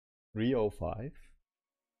305?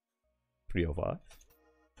 305?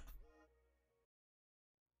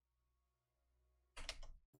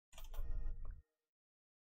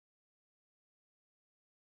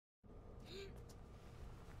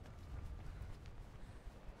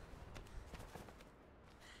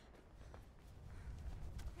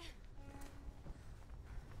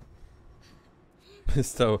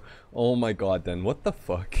 So, oh my god, then what the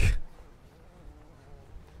fuck?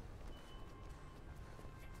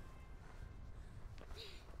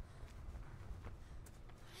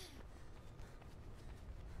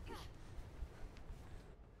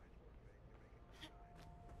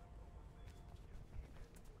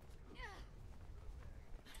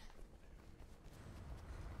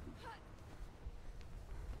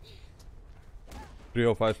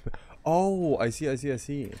 $305. Oh, I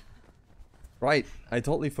see. Right, I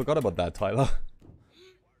totally forgot about that, Tyler.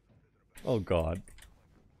 Oh god.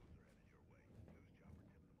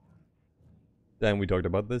 Then we talked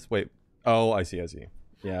about this. Wait. Oh, I see.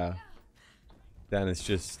 Yeah. Then it's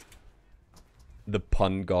just the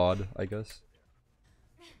pun god, I guess.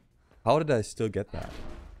 How did I still get that?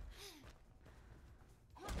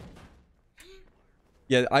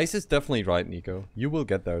 Yeah, Ice is definitely right, Nico. You will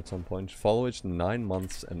get there at some point. Follow it 9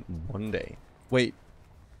 months and 1 day. Wait.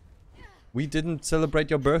 We didn't celebrate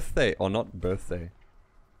your birthday. Or not birthday.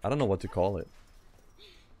 I don't know what to call it.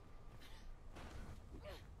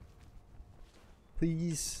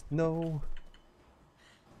 Please, no.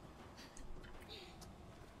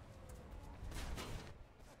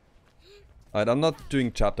 Alright, I'm not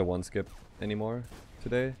doing chapter 1 skip anymore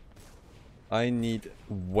today. I need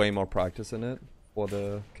way more practice in it for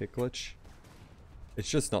the kick glitch. It's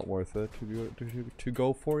just not worth it to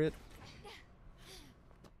go for it.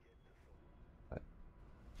 Right.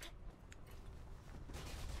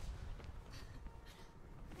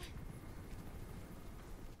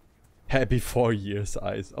 Happy 4 years,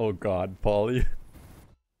 Ice. Oh god, Polly.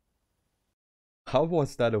 How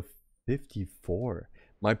was that a 54?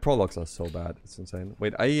 My prologues are so bad. It's insane.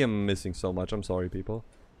 Wait, I am missing so much. I'm sorry, people.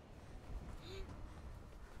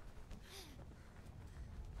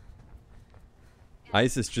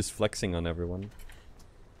 Ice is just flexing on everyone.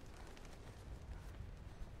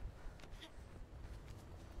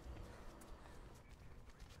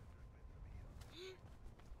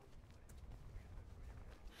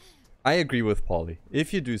 I agree with Polly.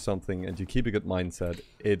 If you do something and you keep a good mindset,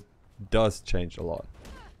 it does change a lot.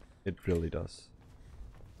 It really does.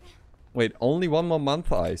 Wait, only 1 more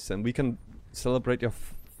month, Ice, and we can celebrate your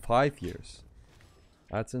 5 years.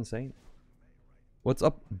 That's insane. What's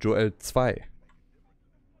up, Joel 2?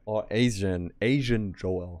 Or Asian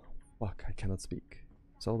Joel. Fuck, I cannot speak.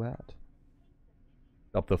 So bad.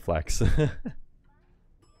 Up the flex.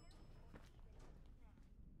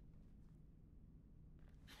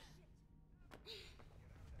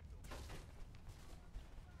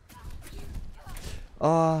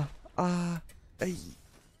 Ay.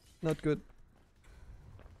 Not good.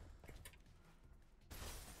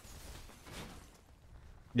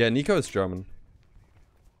 Yeah, Nico is German.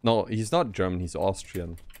 No, he's not German, he's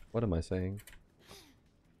Austrian. What am I saying?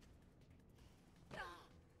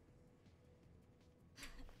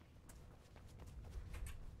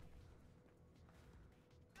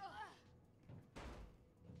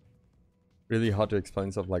 Really hard to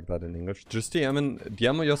explain stuff like that in English. Just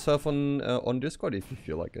DM yourself on Discord if you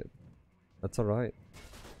feel like it. That's alright.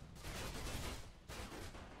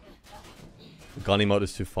 Gunny mode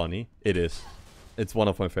is too funny. It is. It's one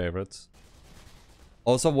of my favorites.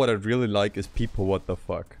 Also, what I really like is people what the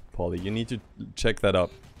fuck. Polly, you need to check that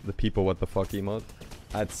up. The people what the fuck emote.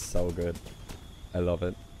 That's so good. I love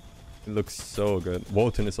it. It looks so good.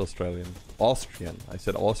 Wotan is Australian. Austrian. I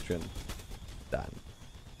said Austrian. Damn.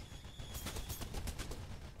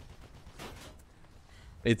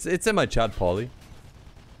 It's in my chat, Polly.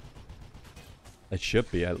 It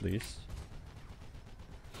should be at least.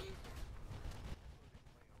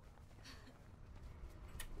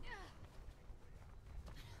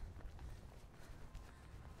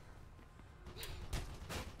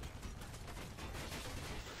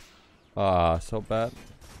 Ah, so bad.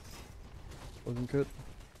 Wasn't good.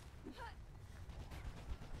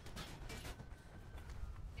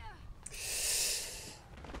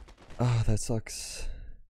 Ah, that sucks.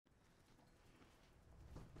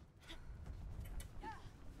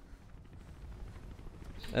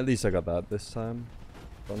 At least I got that this time.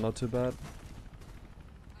 But not too bad.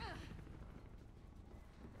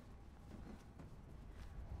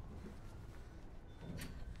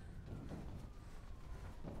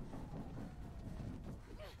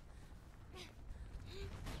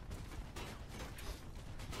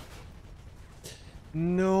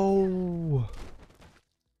 No.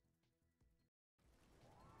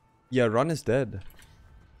 Yeah, Run is dead.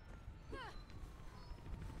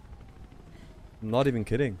 Not even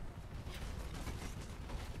kidding.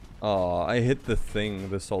 Oh, I hit the thing,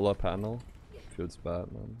 the solar panel. Feels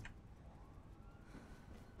bad, man.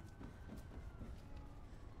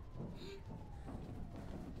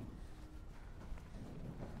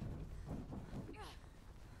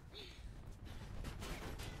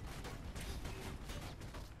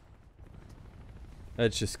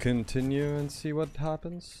 Let's just continue and see what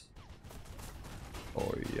happens.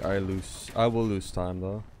 Oh, yeah, I will lose time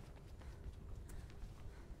though.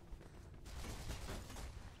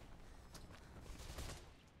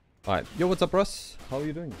 Alright, yo, what's up, Russ? How are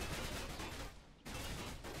you doing?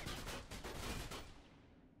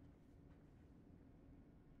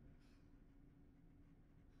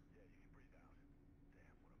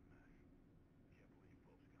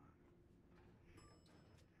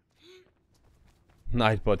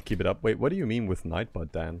 Nightbot, keep it up. Wait, what do you mean with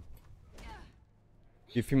Nightbot, Dan?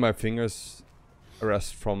 Giving my fingers a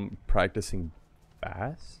rest from practicing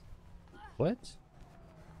bass? What?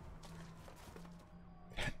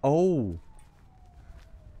 Oh.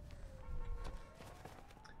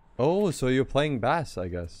 Oh, so you're playing bass, I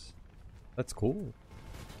guess. That's cool.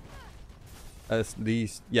 At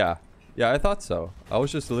least, yeah. Yeah, I thought so. I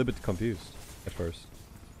was just a little bit confused at first.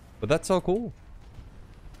 But that's so cool.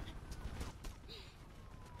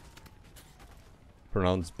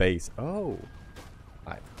 Pronounced bass. Oh.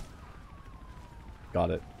 Got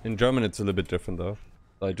it. In German it's a little bit different though.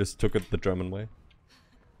 I just took it the German way.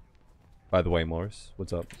 By the way, Moris,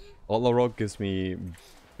 what's up? Rock gives me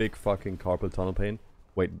big fucking carpal tunnel pain.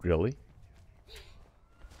 Wait, really?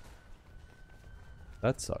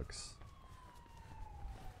 That sucks.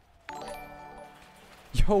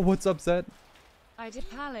 Yo, what's up, Zed? I did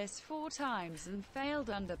Palace 4 times and failed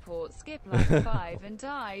underport skip like 5 and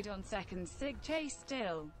died on second sig chase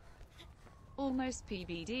still. Almost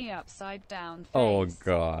PBD upside down face. Oh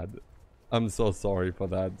god. I'm so sorry for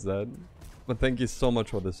that, Zed. But thank you so much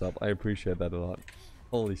for the sub. I appreciate that a lot.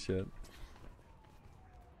 Holy shit.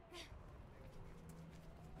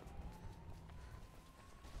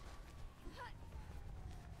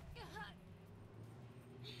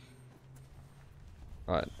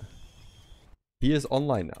 Alright. He is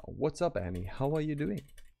online now. What's up, Annie? How are you doing?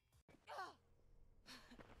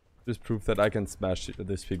 Just proof that I can smash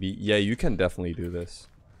this PB. Yeah, you can definitely do this.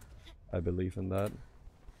 I believe in that.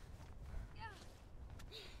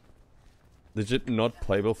 Legit not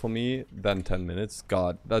playable for me than 10 minutes.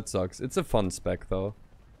 God, that sucks. It's a fun spec though.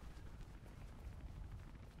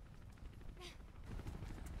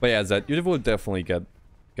 But yeah, Zed, you will definitely get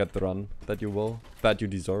the run that you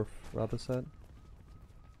deserve, rather said.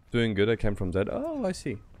 Doing good, I came from Zed. Oh, I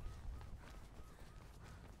see.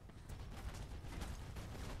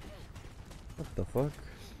 What the fuck?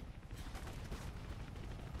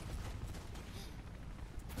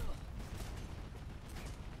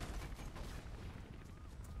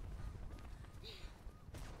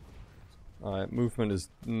 Alright, movement is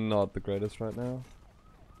not the greatest right now.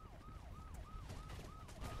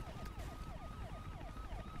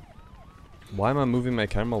 Why am I moving my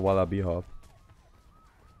camera while I b-hop?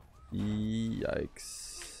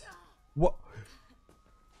 Yikes. What?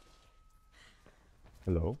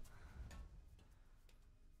 Hello?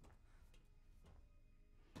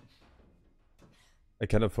 I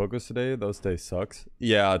cannot focus today. Those days sucks.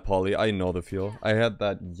 Yeah, Polly, I know the feel. I had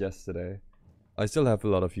that yesterday. I still have a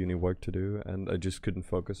lot of uni work to do and I just couldn't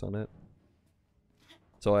focus on it.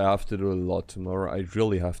 So I have to do a lot tomorrow. I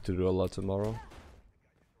really have to do a lot tomorrow.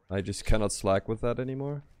 I just cannot slack with that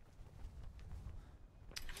anymore.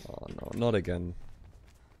 Oh no, not again.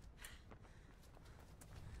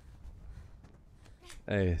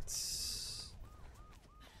 It's...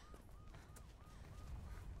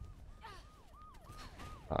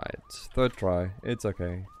 Alright, third try. It's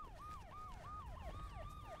okay.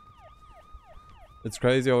 It's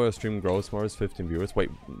crazy how our stream grows more as 15 viewers. Wait,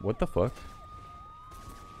 what the fuck?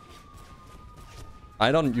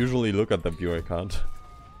 I don't usually look at the viewer count.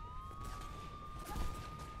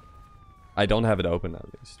 I don't have it open at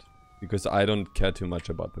least. Because I don't care too much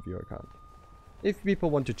about the viewer count. If people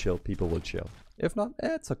want to chill, people will chill. If not,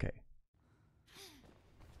 it's okay.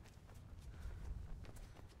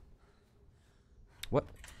 What?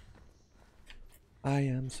 I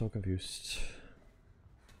am so confused.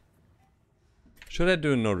 Should I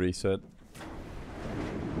do no reset?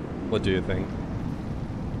 What do you think?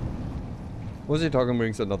 Was he talking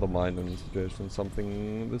brings another mind in the situation?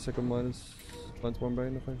 Something the second mind is finds one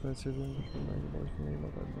brain, the fact that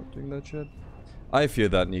not doing that shit. I feel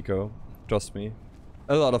that, Nico. Trust me.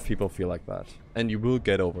 A lot of people feel like that. And you will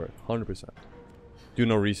get over it. 100%. Do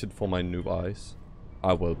no reset for my noob eyes.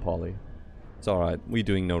 I will, Polly. It's alright. We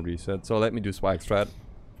doing no reset. So let me do swag strat.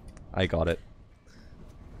 I got it.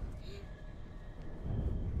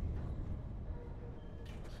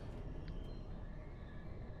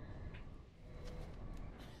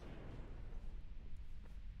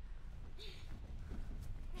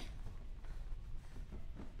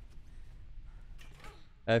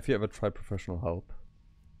 Have you ever tried professional help?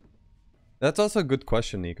 That's also a good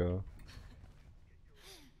question, Nico.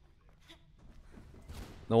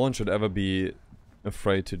 No one should ever be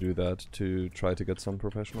afraid to do that, to try to get some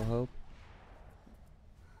professional help.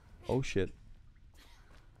 Oh shit.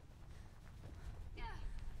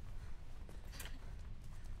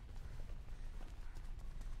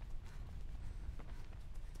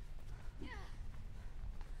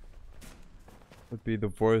 Would be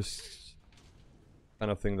the worst kind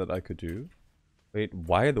of thing that I could do. Wait,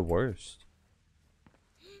 why the worst?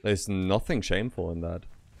 There's nothing shameful in that.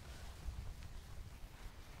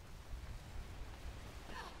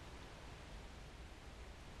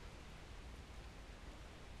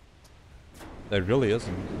 There really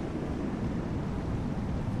isn't.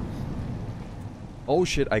 Oh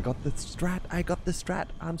shit, I got the strat. I got the strat.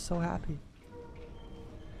 I'm so happy.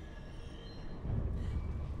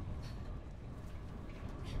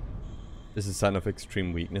 This is a sign of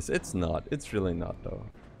extreme weakness. It's not. It's really not, though.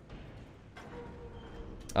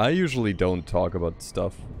 I usually don't talk about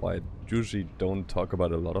stuff. I usually don't talk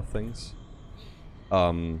about a lot of things.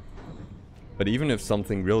 But even if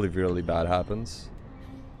something really, really bad happens,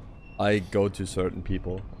 I go to certain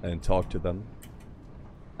people and talk to them.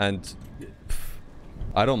 And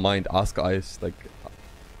I don't mind. Ask Ice. Like,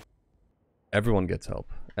 everyone gets help.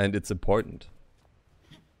 And it's important.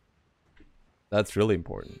 That's really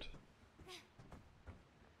important.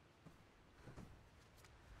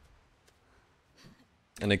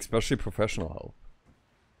 And especially professional help.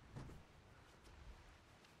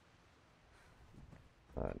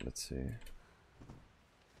 Alright, let's see.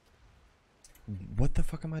 What the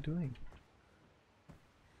fuck am I doing?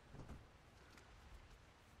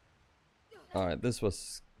 Alright, this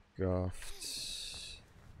was scuffed.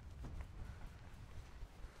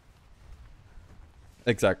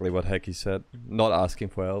 Exactly what Hecky said. Not asking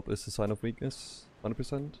for help is a sign of weakness.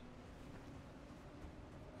 100%.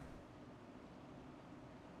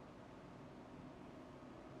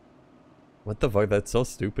 What the fuck? That's so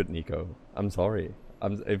stupid, Nico. I'm sorry.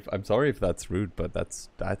 I'm sorry if that's rude, but that's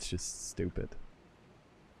just stupid.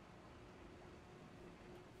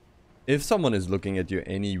 If someone is looking at you in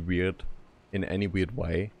any weird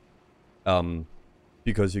way,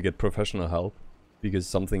 because you get professional help, because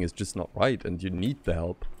something is just not right and you need the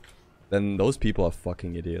help, then those people are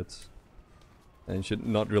fucking idiots. And should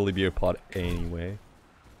not really be a part anyway.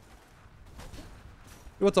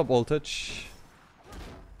 What's up, Voltage?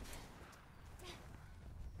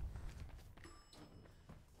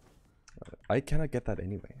 I cannot get that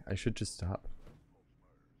anyway. I should just stop.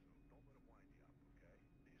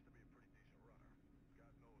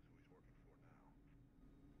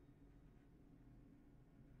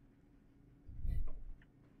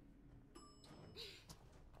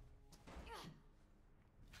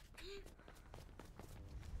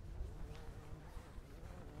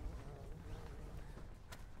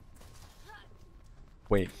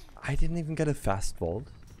 Wait, I didn't even get a fast vault.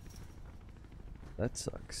 That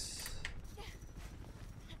sucks.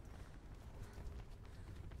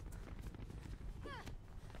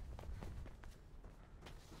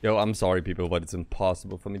 Yo, I'm sorry people, but it's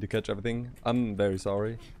impossible for me to catch everything. I'm very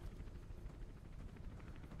sorry.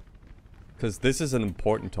 Because this is an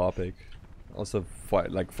important topic. Also for,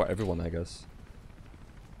 like, for everyone, I guess.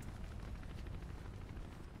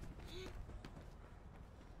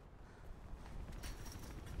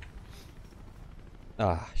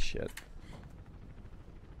 Ah, shit.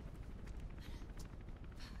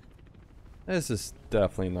 This is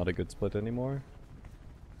definitely not a good split anymore.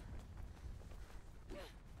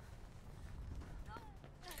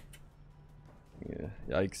 Yeah,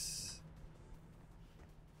 yikes.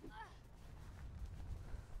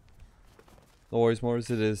 No worries, Moris,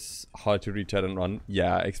 it is hard to reach out and run.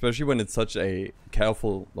 Yeah, especially when it's such a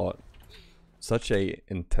careful, such a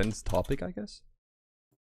intense topic, I guess.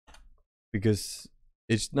 Because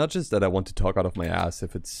it's not just that I want to talk out of my ass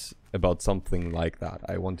if it's about something like that.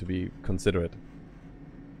 I want to be considerate.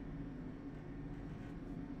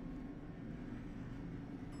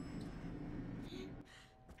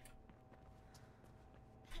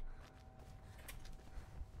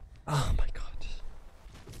 Oh my god.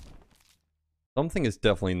 Something is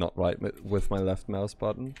definitely not right with my left mouse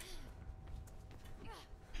button.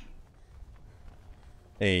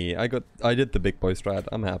 Hey, I did the big boy strat.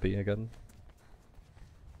 I'm happy again.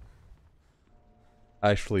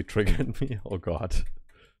 Actually triggered me. Oh god.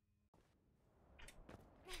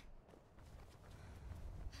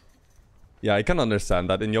 Yeah, I can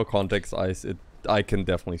understand that in your context, Ice. I can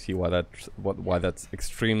definitely see why that's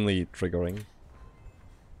extremely triggering.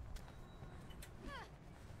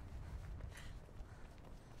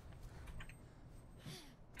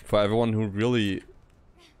 For everyone who really,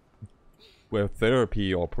 where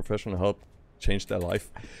therapy or professional help changed their life,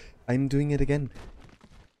 I'm doing it again.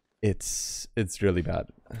 It's really bad.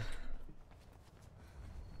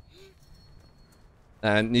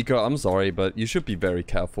 And Nico, I'm sorry, but you should be very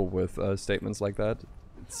careful with statements like that.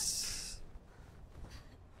 It's...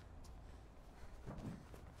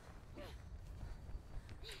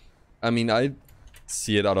 I mean, I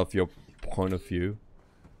see it out of your point of view,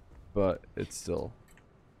 but it's still...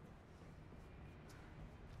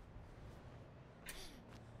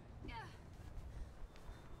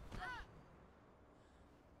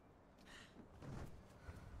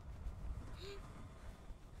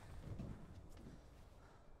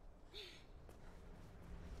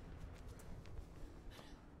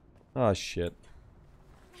 Ah, shit.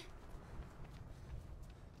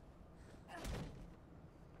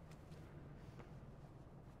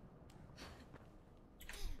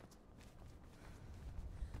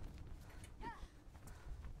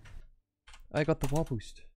 I got the wall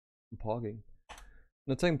boost. I'm pogging.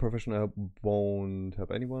 Not saying professional help won't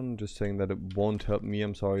help anyone, just saying that it won't help me.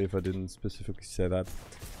 I'm sorry if I didn't specifically say that.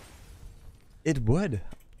 It would.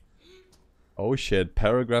 Oh shit,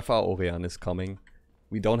 Paragraph Aurian is coming.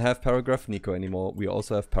 We don't have Paragraph Nico anymore. We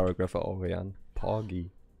also have Paragraph Aurian. Poggy.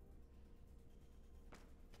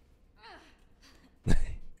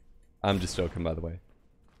 I'm just joking, by the way.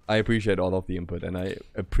 I appreciate all of the input and I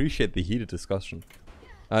appreciate the heated discussion.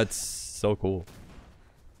 That's so cool.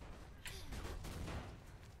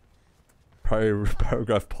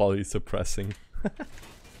 Paragraph poly suppressing.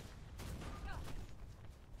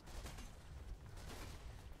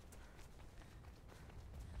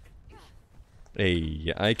 Hey,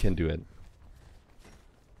 yeah, I can do it.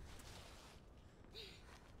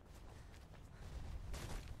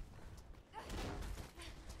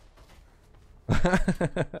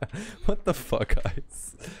 What the fuck,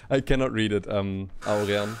 guys? I cannot read it,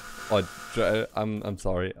 Aurian. Oh, I'm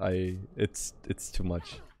sorry. It's too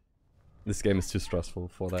much. This game is too stressful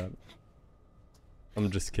for that. I'm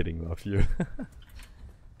just kidding, love you.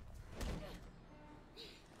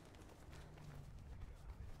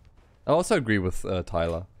 I also agree with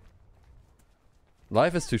Tyler.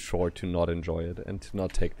 Life is too short to not enjoy it and to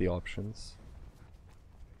not take the options.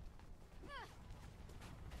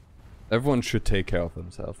 Everyone should take care of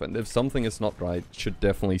himself, and if something is not right, should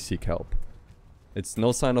definitely seek help. It's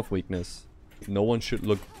no sign of weakness. No one should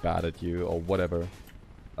look bad at you or whatever.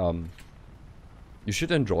 You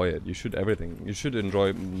should enjoy it. You should everything. You should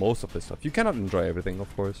enjoy most of this stuff. You cannot enjoy everything,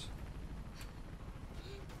 of course.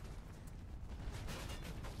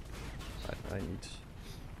 I need...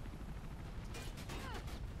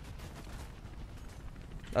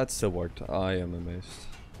 That still worked. I am amazed.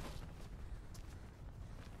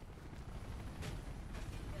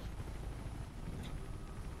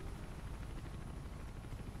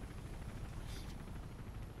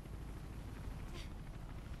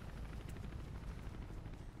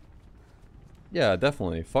 Yeah,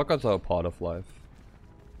 definitely. Fuck-ups are a part of life.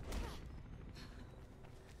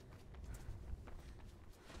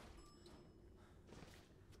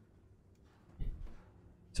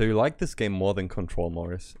 So you like this game more than Control,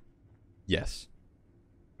 Moris? Yes.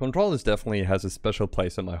 Control is definitely has a special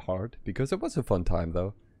place in my heart, because it was a fun time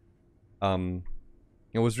though.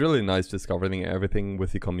 It was really nice discovering everything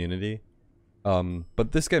with the community.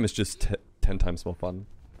 But this game is just 10 times more fun.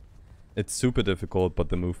 It's super difficult, but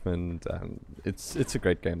the movement, and it's a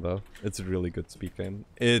great game though. It's a really good speed game.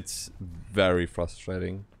 It's very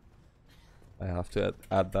frustrating. I have to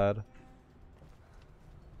add that.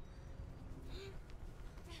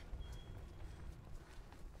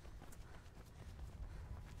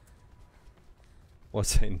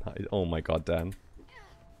 What's a night? Oh my god, Dan.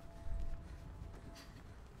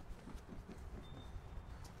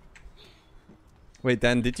 Wait,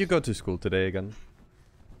 Dan, did you go to school today again?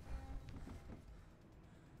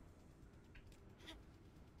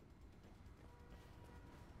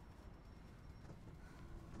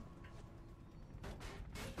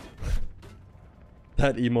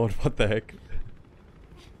 That emote, what the heck?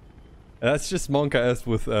 That's just Monka S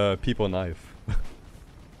with people knife.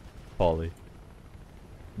 Polly.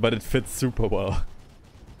 But it fits super well.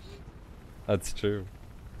 That's true.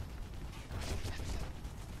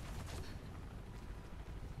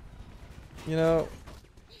 You know,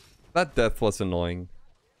 that death was annoying.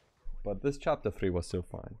 But this chapter 3 was still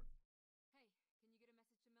fine.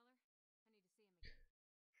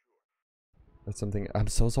 That's something. I'm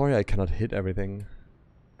so sorry I cannot hit everything.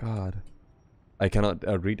 God. I cannot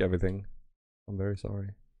read everything. I'm very sorry.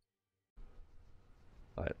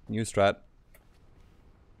 Alright, new strat.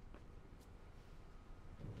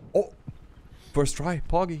 Oh! First try,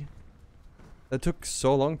 Poggy. That took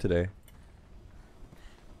so long today.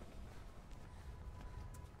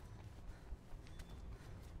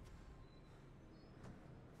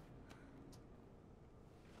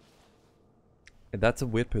 And that's a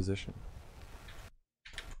weird position.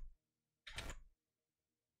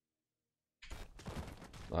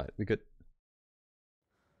 Alright, we could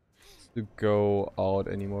to go out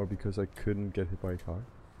anymore because I couldn't get hit by a car.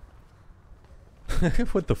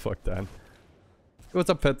 What the fuck, Dan? What's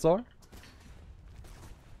up, Fetzar?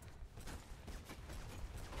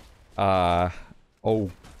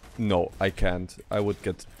 Oh, no, I can't. I would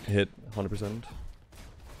get hit 100%.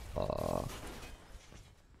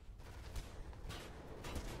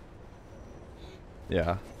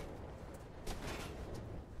 Yeah.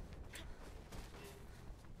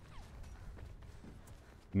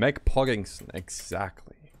 Meg Poggingston,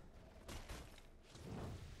 exactly.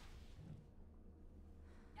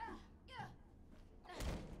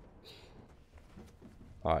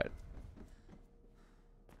 Alright.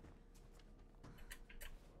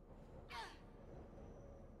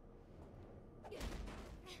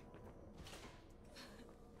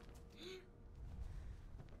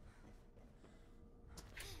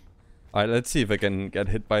 Alright, let's see if I can get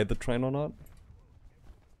hit by the train or not.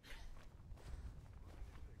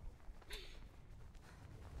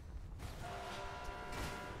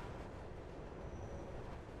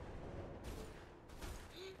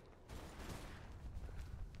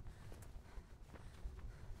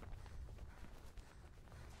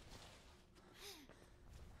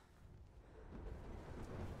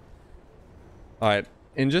 Alright,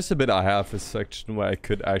 in just a bit I have a section where I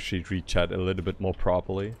could actually read chat a little bit more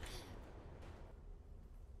properly.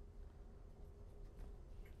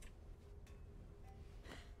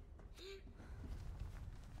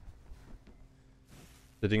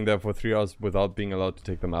 Sitting there for 3 hours without being allowed to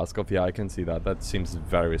take the mask off, yeah, I can see that. That seems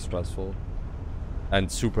very stressful.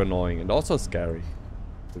 And super annoying, and also scary,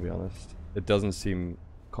 to be honest. It doesn't seem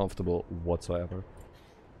comfortable whatsoever.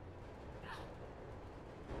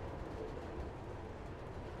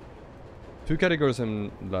 Two categories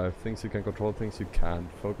in life: things you can control, things you can't.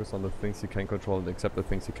 Focus on the things you can control and accept the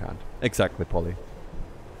things you can't. Exactly, Polly.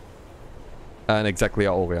 And exactly,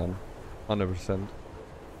 Aurian. 100%.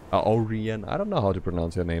 Aurian. I don't know how to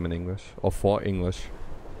pronounce your name in English. Or for English.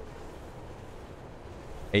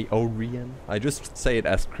 Aurian. I just say it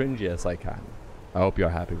as cringy as I can. I hope you're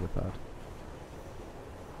happy with that.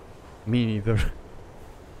 Me neither.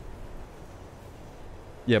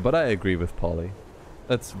 Yeah, but I agree with Polly.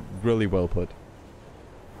 That's really well put.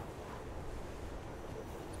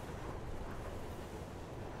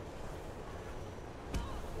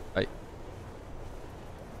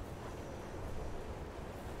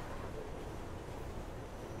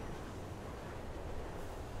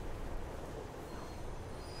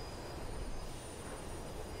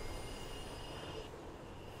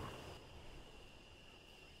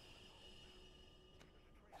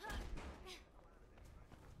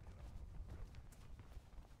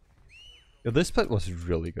 Yeah, this bit was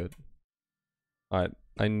really good. Alright,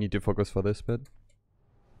 I need to focus for this bit.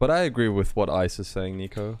 But I agree with what Ice is saying,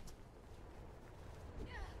 Nico.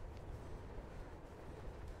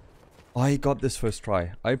 I got this first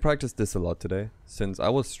try. I practiced this a lot today, since I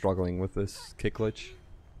was struggling with this kick glitch.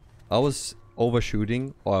 I was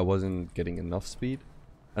overshooting, or I wasn't getting enough speed.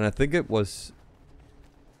 And I think it was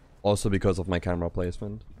also because of my camera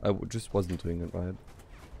placement. I just wasn't doing it right.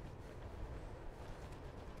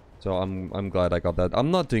 So I'm glad I got that.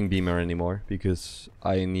 I'm not doing beamer anymore because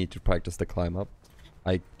I need to practice the climb up.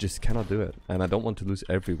 I just cannot do it, and I don't want to lose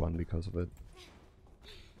everyone because of it.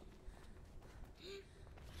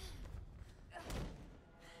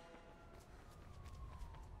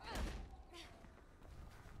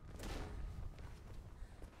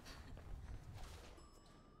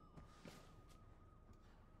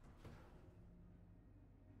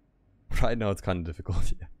 Right now it's kind of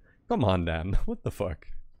difficult. Yeah. Come on, Dan. What the fuck?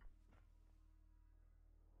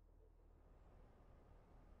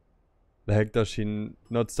 The heck does she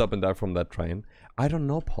not stop and die from that train? I don't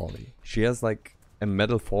know, Polly. She has like a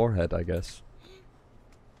metal forehead, I guess.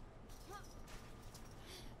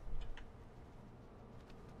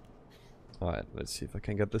 Alright, let's see if I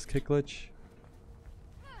can get this kick glitch.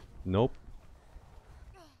 Nope.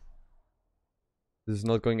 This is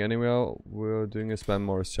not going anywhere. We're doing a spam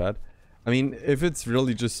Moris chat. I mean, if it's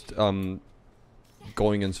really just going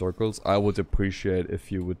in circles, I would appreciate if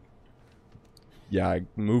you would, yeah,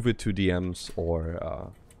 move it to DMs or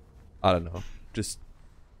I don't know, just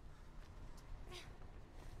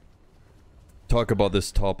talk about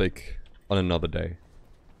this topic on another day.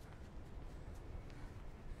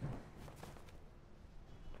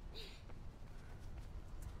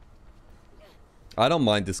 I don't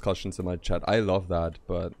mind discussions in my chat. I love that,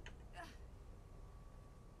 but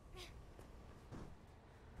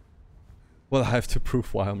well, I have to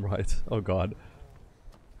prove why I'm right. Oh god.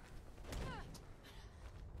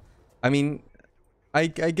 I mean, I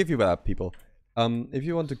give you that, people. If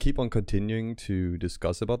you want to keep on continuing to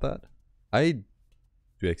discuss about that, I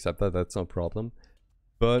do accept that. That's no problem.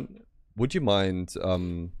 But would you mind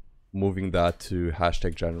moving that to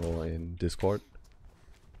 #general in Discord?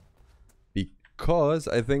 Because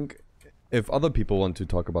I think if other people want to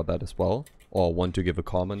talk about that as well, or want to give a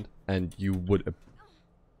comment, and you would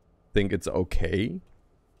think it's okay,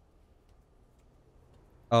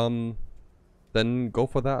 then go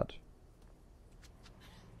for that.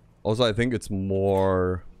 Also, I think it's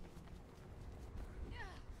more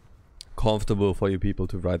comfortable for you people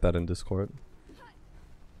to write that in Discord.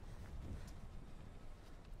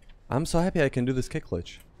 I'm so happy I can do this kick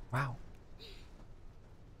glitch. Wow.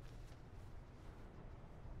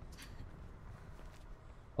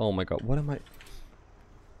 Oh my god, what am I...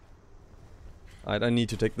 I need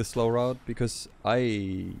to take the slow route because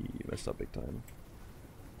I messed up big time.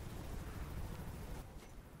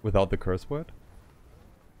 Without the curse word?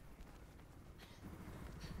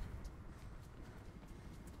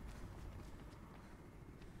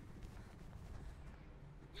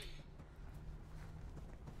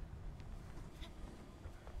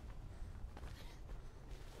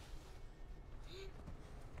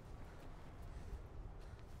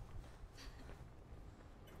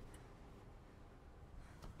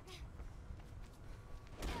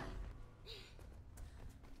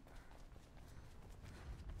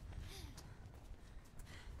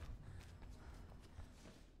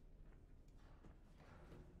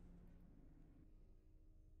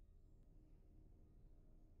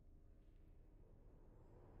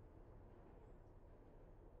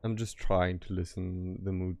 I'm just trying to listen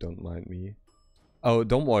the mood, don't mind me. Oh,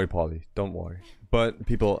 don't worry, Polly, don't worry. But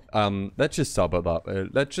people, let's just stop with that.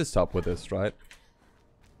 Let's just stop with this, right?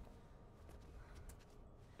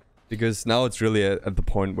 Because now it's really at the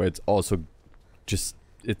point where it's also just,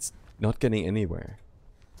 it's not getting anywhere.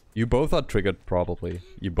 You both are triggered, probably.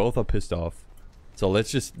 You both are pissed off. So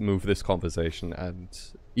let's just move this conversation and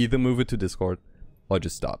either move it to Discord or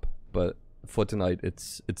just stop. But for tonight,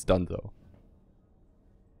 it's done though.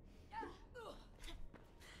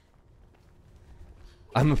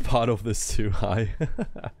 I'm a part of this too. Hi.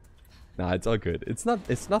 Nah, it's all good. It's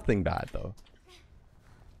nothing bad though.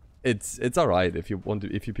 It's alright if you want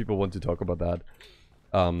to, if you people want to talk about that.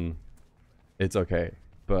 It's okay.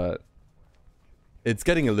 But it's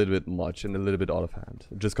getting a little bit much and a little bit out of hand.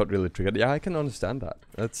 It just got really triggered. Yeah, I can understand that.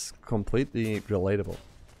 That's completely relatable.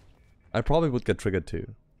 I probably would get triggered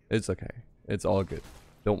too. It's okay. It's all good.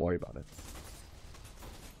 Don't worry about it.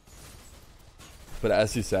 But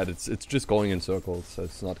as you said, it's just going in circles, so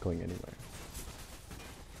it's not going anywhere.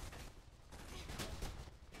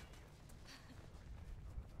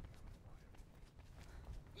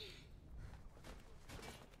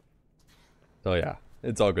 So yeah,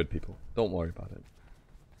 it's all good, people. Don't worry about it.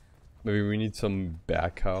 Maybe we need some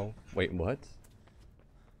back cow. Wait, what?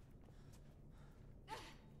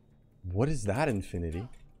 What is that, Infinity?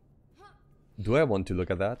 Do I want to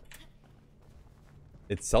look at that?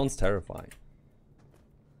 It sounds terrifying.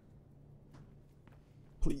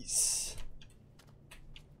 Please.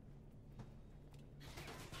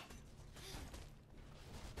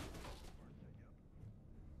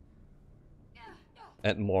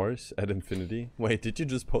 At Moris, at Infinity. Wait, did you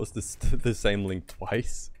just post this the same link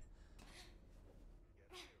twice?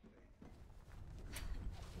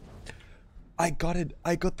 I got it.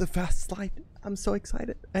 I got the fast slide. I'm so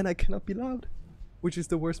excited. And I cannot be loud. Which is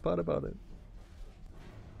the worst part about it.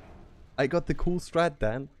 I got the cool strat,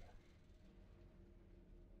 Dan.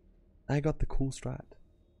 I got the cool strat.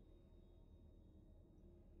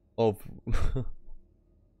 Of...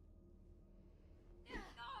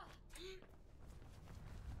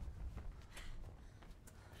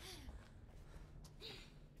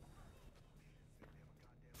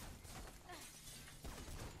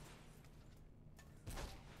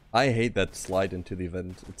 I hate that slide into the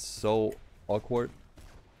event. It's so awkward.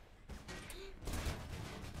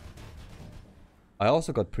 I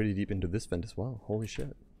also got pretty deep into this vent as well. Holy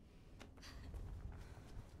shit.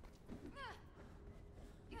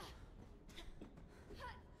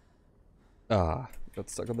 Ah, got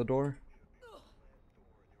stuck on the door.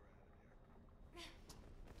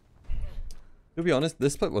 To be honest,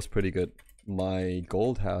 this split was pretty good. My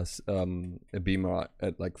gold has a beamer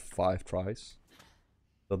at like 5 tries.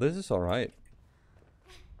 So this is alright.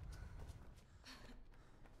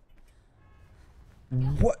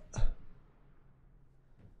 What?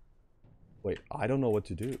 Wait, I don't know what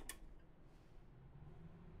to do.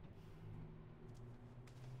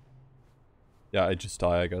 Yeah, I just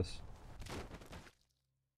die, I guess.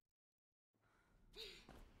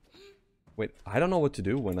 Wait, I don't know what to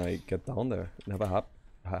do when I get down there. It never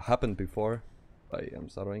happened before. I am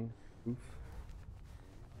stuttering. Oof.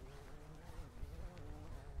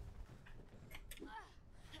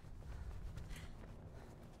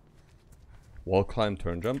 Wall climb,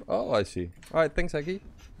 turn jump. Oh, I see. Alright, thanks, Eki.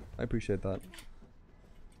 I appreciate that.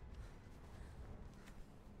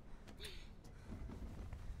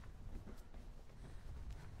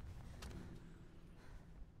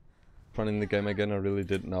 Running the game again, I really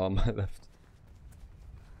did now on my left.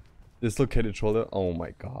 Dislocated shoulder. Oh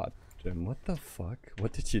my god. Jim, what the fuck?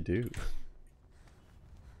 What did you do?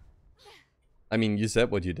 I mean, you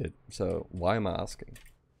said what you did, so why am I asking?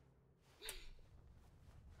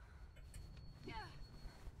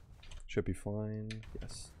 Should be fine.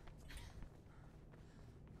 Yes.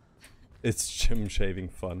 It's Jim shaving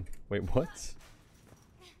fun. Wait, what?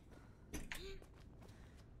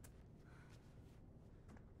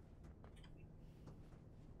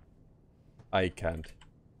 I can't.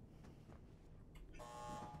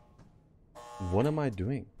 What am I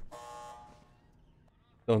doing?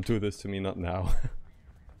 Don't do this to me, not now.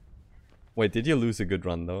 Wait, did you lose a good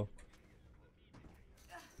run though?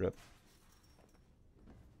 Rip.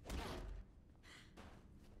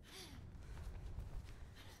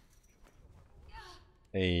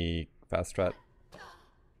 A fast strat.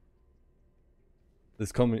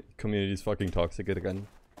 This community is fucking toxic again.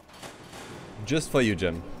 Just for you,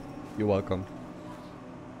 Jim. You're welcome.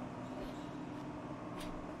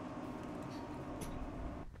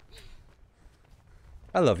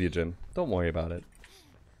 I love you, Jim. Don't worry about it.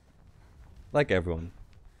 Like everyone.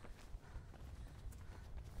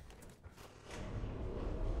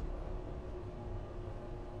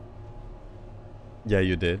 Yeah,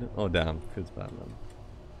 you did? Oh, damn. Feels bad, man.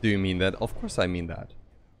 Do you mean that? Of course I mean that.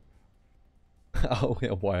 Oh, yeah,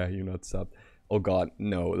 why are you not subbed? Oh god,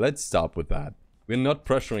 no. Let's stop with that. We're not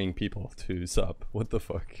pressuring people to sub. What the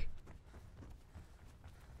fuck?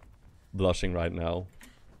 Blushing right now.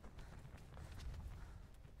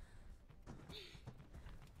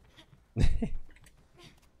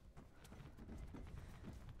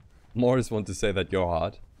 Moris want to say that you're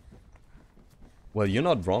hard. Well, you're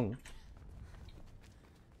not wrong.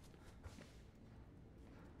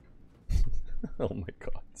 Oh my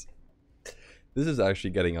god. This is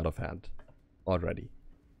actually getting out of hand already.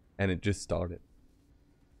 And it just started.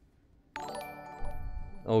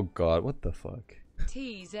 Oh god, what the fuck?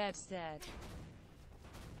 TZ said.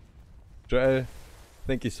 Dre,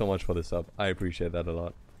 thank you so much for the sub. I appreciate that a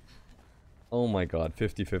lot. Oh my god,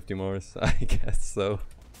 50-50 Morris. I guess so.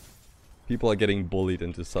 People are getting bullied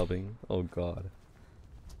into subbing. Oh god.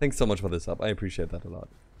 Thanks so much for the sub. I appreciate that a lot.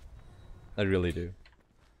 I really do.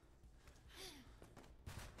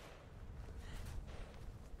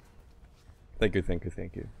 Thank you, thank you,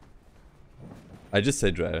 thank you. I just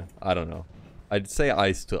say Dre. I don't know. I'd say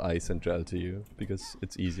ice to ice and Drell to you because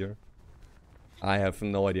it's easier. I have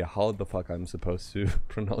no idea how the fuck I'm supposed to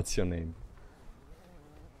pronounce your name.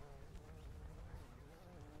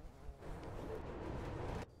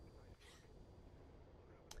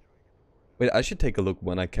 Wait, I should take a look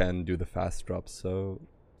when I can do the fast drops so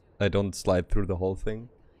I don't slide through the whole thing.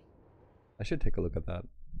 I should take a look at that.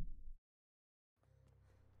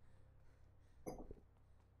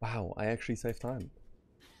 Wow, I actually saved time.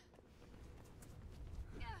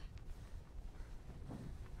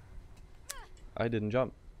 I didn't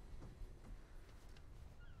jump.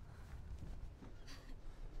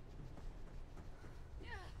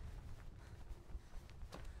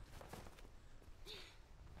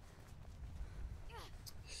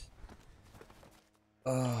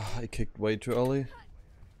 I kicked way too early.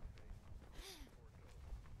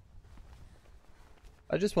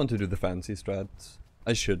 I just want to do the fancy strats.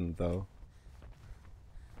 I shouldn't though.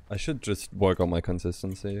 I should just work on my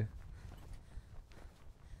consistency.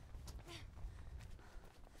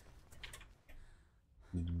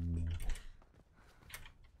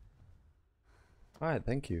 Alright,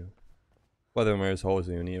 thank you. Whether Maris holds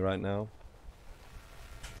uni right now.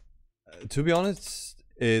 To be honest,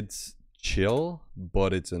 it's chill,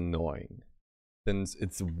 but it's annoying. Since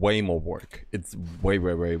it's way more work. It's way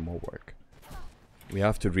more work. We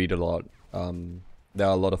have to read a lot. There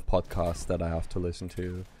are a lot of podcasts that I have to listen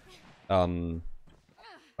to. I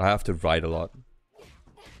have to write a lot.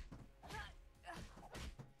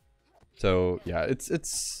 So yeah,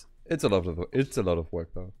 it's a lot of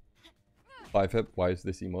work though. 5-hip, why is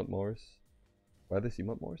this emote Moris? Why this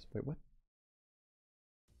emote Moris? Wait, what?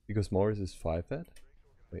 Because Moris is 5-hip?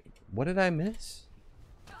 Wait, what did I miss?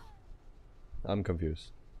 I'm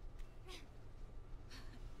confused.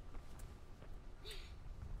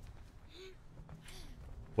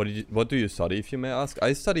 What do you study, if you may ask?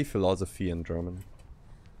 I study philosophy and German.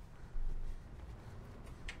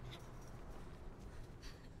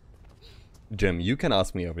 Jim, you can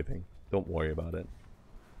ask me everything. Don't worry about it.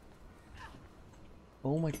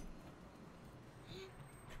 Oh my...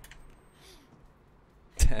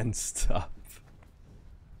 Tense stuff.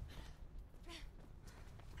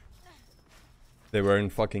 They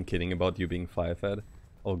weren't fucking kidding about you being 5-head.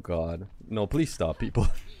 Oh god. No, please stop, people.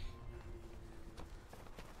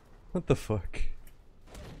 What the fuck?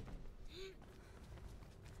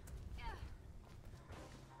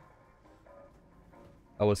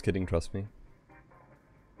 I was kidding, trust me.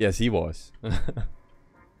 Yes, he was.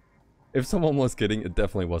 If someone was kidding, it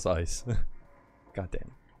definitely was Ice. God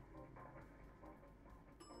damn.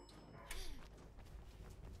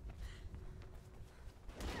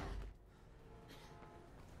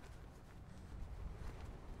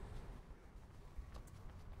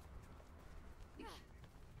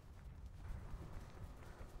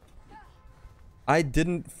 I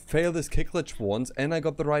didn't fail this kick glitch once and I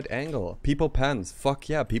got the right angle. People pants. Fuck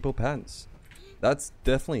yeah, people pants. That's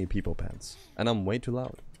definitely people pants. And I'm way too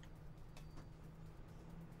loud.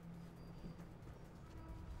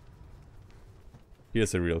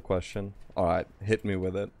 Here's a real question. Alright, hit me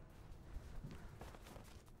with it.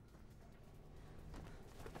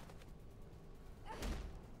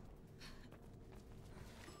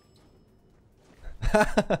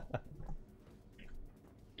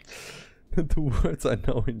 The words I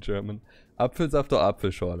know in German. Apfelsaft or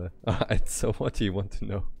Apfelschorle? Alright, so what do you want to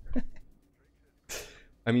know?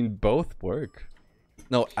 I mean, both work.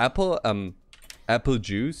 No, apple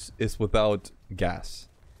juice is without gas.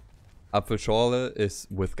 Apfelschorle is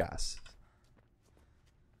with gas.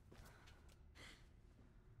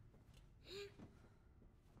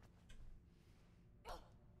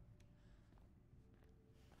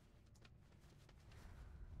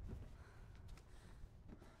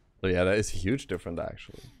 So yeah, that is a huge difference.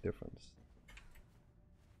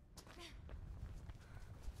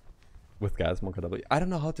 With gas, Monka W. I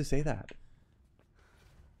don't know how to say that.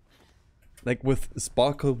 Like with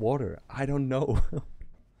sparkle water. I don't know.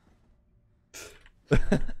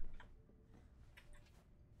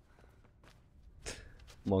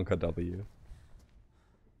 Monka W.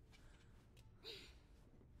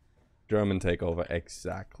 German takeover,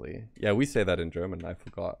 exactly. Yeah, we say that in German, I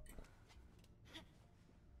forgot.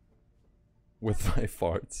 With my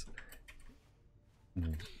farts.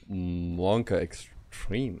 Monka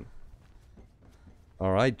extreme.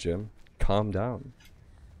 Alright, Jim. Calm down.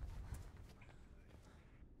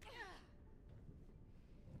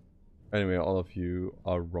 Anyway, all of you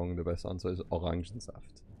are wrong. The best answer is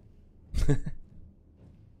Orangensaft.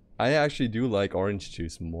 I actually do like orange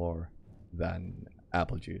juice more than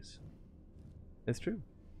apple juice. It's true.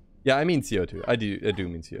 Yeah, I mean CO2. I do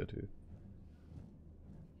mean CO2.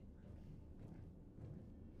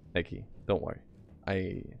 Nicky, don't worry.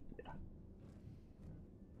 Yeah.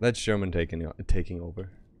 That's German taking over.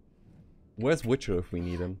 Where's Witcher if we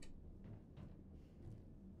need him?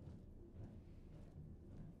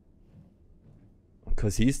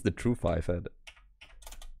 Because he's the true 5-head.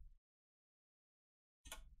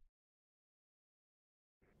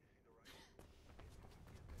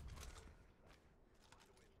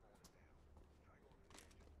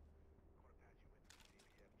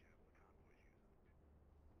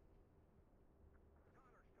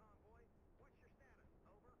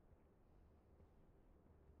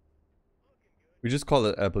 We just call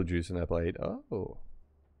it apple juice and apple 8. Oh.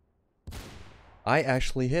 I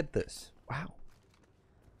actually hit this. Wow.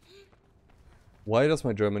 Why does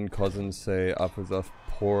my German cousin say Apfelsaft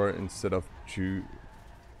pour instead of juice?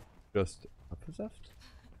 Just Apfelsaft?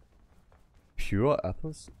 Pure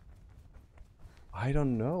apples? I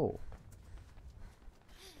don't know.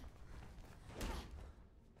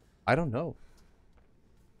 I don't know.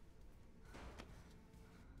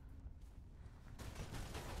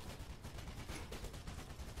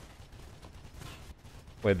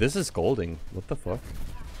 Wait, this is Golding. What the fuck?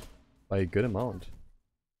 By a good amount.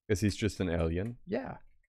 Guess he's just an alien. Yeah.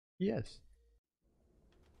 Yes.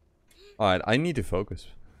 Alright, I need to focus.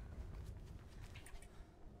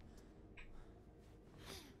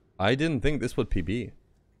 I didn't think this would PB.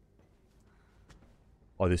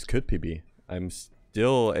 Oh, this could PB. I'm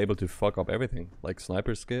still able to fuck up everything. Like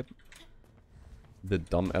sniper skip. The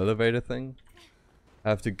dumb elevator thing. I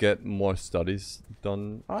have to get more studies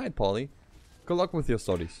done. Alright, Polly. Good luck with your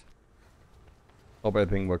studies. Hope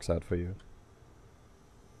everything works out for you.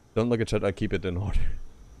 Don't look at chat, I keep it in order.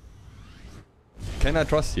 Can I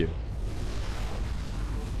trust you?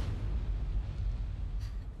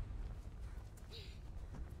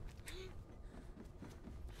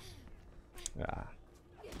 Yeah.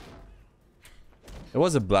 It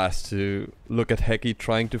was a blast to look at Hecky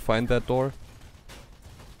trying to find that door.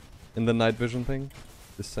 In the night vision thing.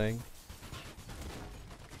 Just saying.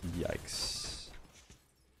 Yikes.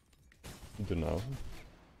 Don't know.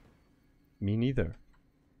 Me neither.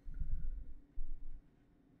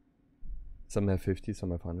 Some have 50,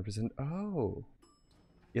 some have 100%. Oh!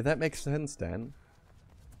 Yeah, that makes sense, Dan.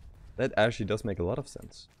 That actually does make a lot of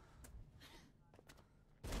sense.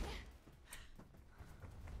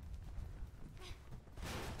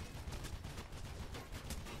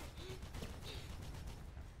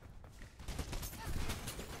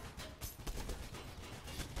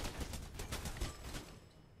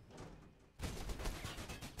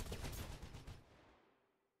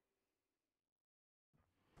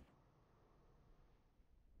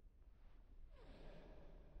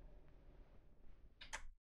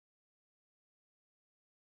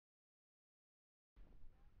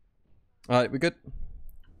 Alright, we good.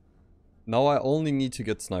 Now I only need to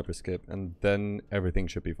get sniper skip and then everything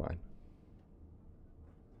should be fine.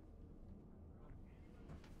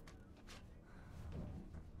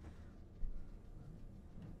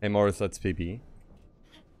 Hey Moris, let's PB.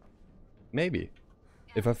 Maybe.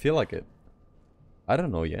 If I feel like it. I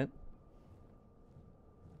don't know yet.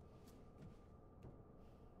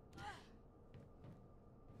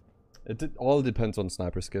 It all depends on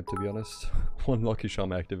sniper skip, to be honest. One lucky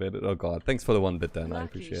sham activated. Oh god, thanks for the 1 bit, Dan. I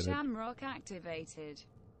appreciate it. Shamrock activated.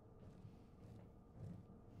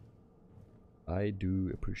 I do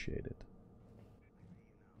appreciate it.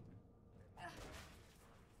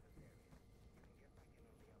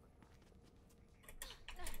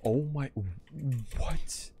 Oh my...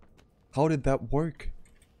 What? How did that work?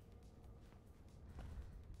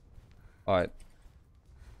 Alright.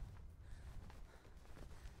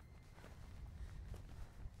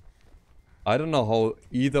 I don't know how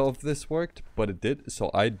either of this worked, but it did, so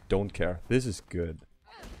I don't care. This is good.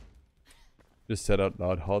 Just said out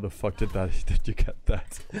loud, how the fuck did you get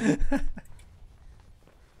that?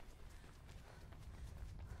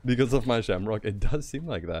 Because of my shamrock, it does seem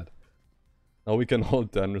like that. Now we can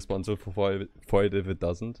hold Dan responsible for it if it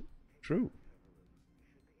doesn't. True.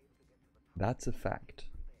 That's a fact.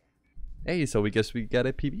 Hey, so we guess we get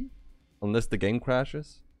a PB? Unless the game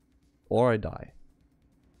crashes. Or I die.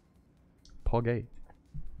 Pog.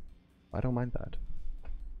 I don't mind that.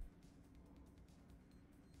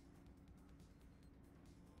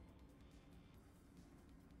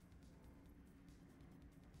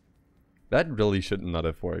 That really should not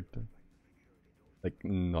have worked. Like,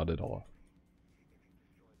 not at all.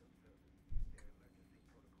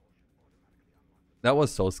 That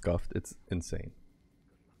was so scuffed, it's insane.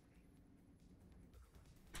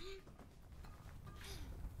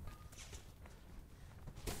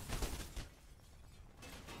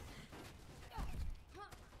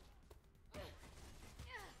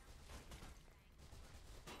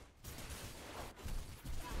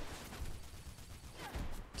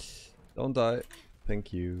 Don't die.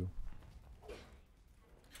 Thank you.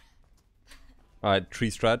 Alright,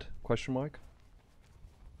 tree strat? Question mark?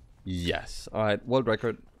 Yes. Alright, world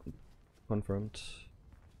record. Confirmed.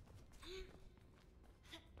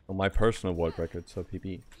 Oh, my personal world record, so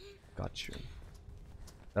PP. Got you.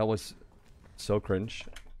 That was so cringe.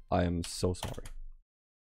 I am so sorry.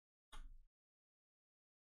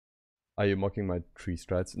 Are you mocking my tree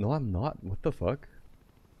strats? No, I'm not. What the fuck?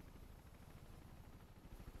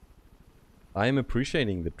 I am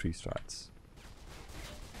appreciating the tree strats.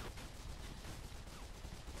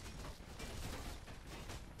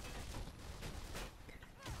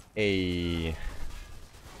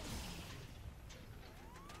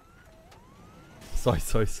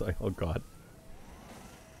 Sorry. Oh god.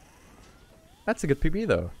 That's a good PB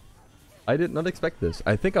though. I did not expect this.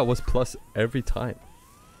 I think I was plus every time.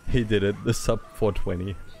 He did it. The sub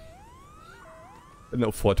 420.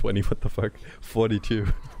 No, 420. What the fuck? 42.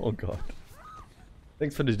 Oh god.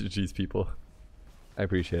 Thanks for the GGs, people. I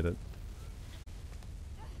appreciate it.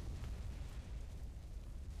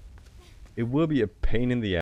 It will be a pain in the ass